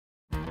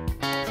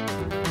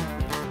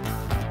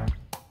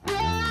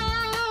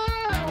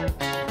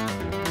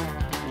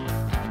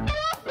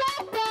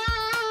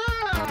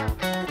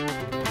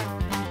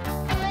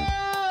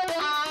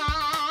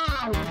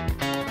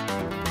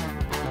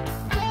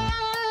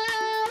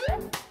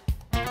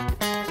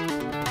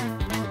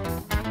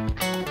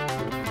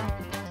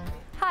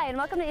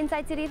welcome to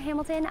Inside City of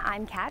Hamilton.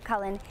 I'm Kat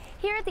Cullen.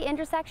 Here at the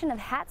intersection of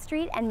Hat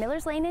Street and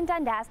Millers Lane in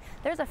Dundas,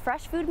 there's a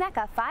fresh food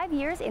mecca 5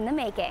 years in the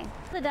making.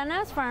 The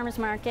Dundas Farmers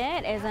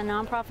Market is a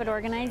nonprofit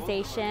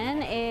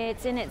organization.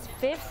 It's in its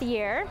 5th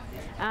year.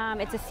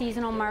 It's a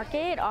seasonal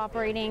market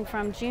operating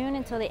from June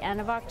until the end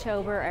of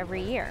October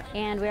every year.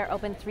 And we are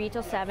open 3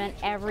 till 7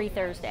 every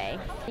Thursday.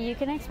 You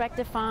can expect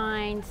to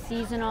find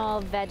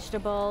seasonal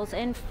vegetables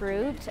and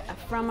fruit.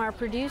 From our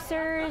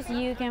producers,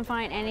 you can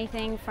find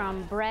anything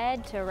from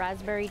bread to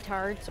raspberry tarts.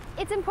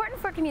 It's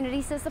important for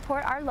communities to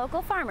support our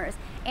local farmers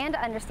and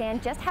to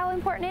understand just how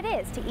important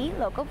it is to eat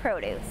local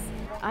produce.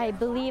 I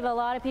believe a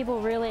lot of people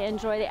really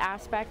enjoy the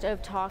aspect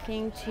of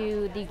talking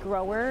to the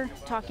grower,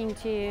 talking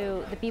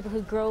to the people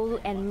who grow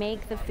and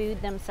make the food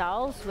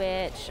themselves,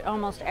 which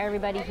almost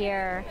everybody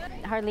here,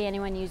 hardly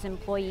anyone uses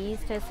employees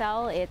to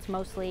sell. It's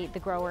mostly the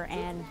grower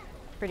and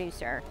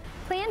producer.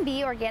 Plan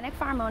B organic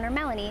farm owner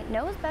Melanie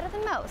knows better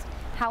than most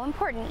how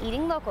important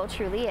eating local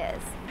truly is.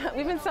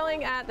 We've been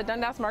selling at the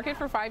Dundas Market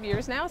for 5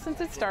 years now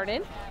since it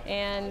started,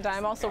 and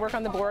I'm also work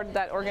on the board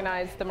that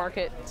organized the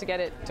market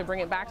to bring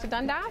it back to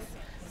Dundas.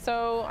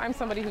 So I'm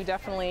somebody who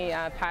definitely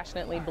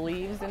passionately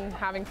believes in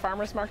having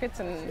farmers markets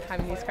and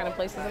having these kind of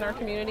places in our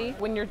community.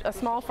 When you're a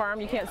small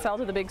farm, you can't sell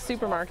to the big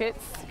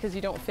supermarkets because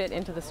you don't fit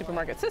into the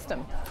supermarket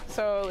system.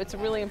 So it's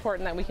really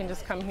important that we can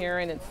just come here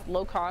and it's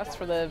low cost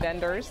for the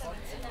vendors,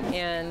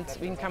 and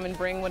we can come and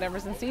bring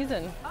whatever's in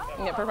season.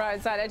 And it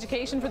provides that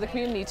education for the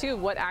community too,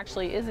 what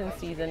actually is in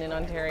season in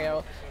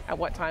Ontario at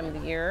what time of the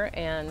year,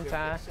 and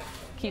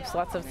keeps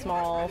lots of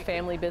small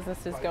family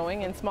businesses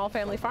going and small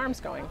family farms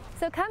going.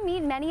 So come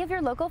meet many of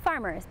your local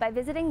farmers by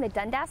visiting the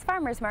Dundas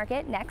Farmers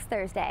Market next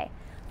Thursday.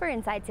 For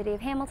Inside City of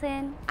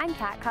Hamilton, I'm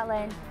Kat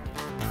Cullen.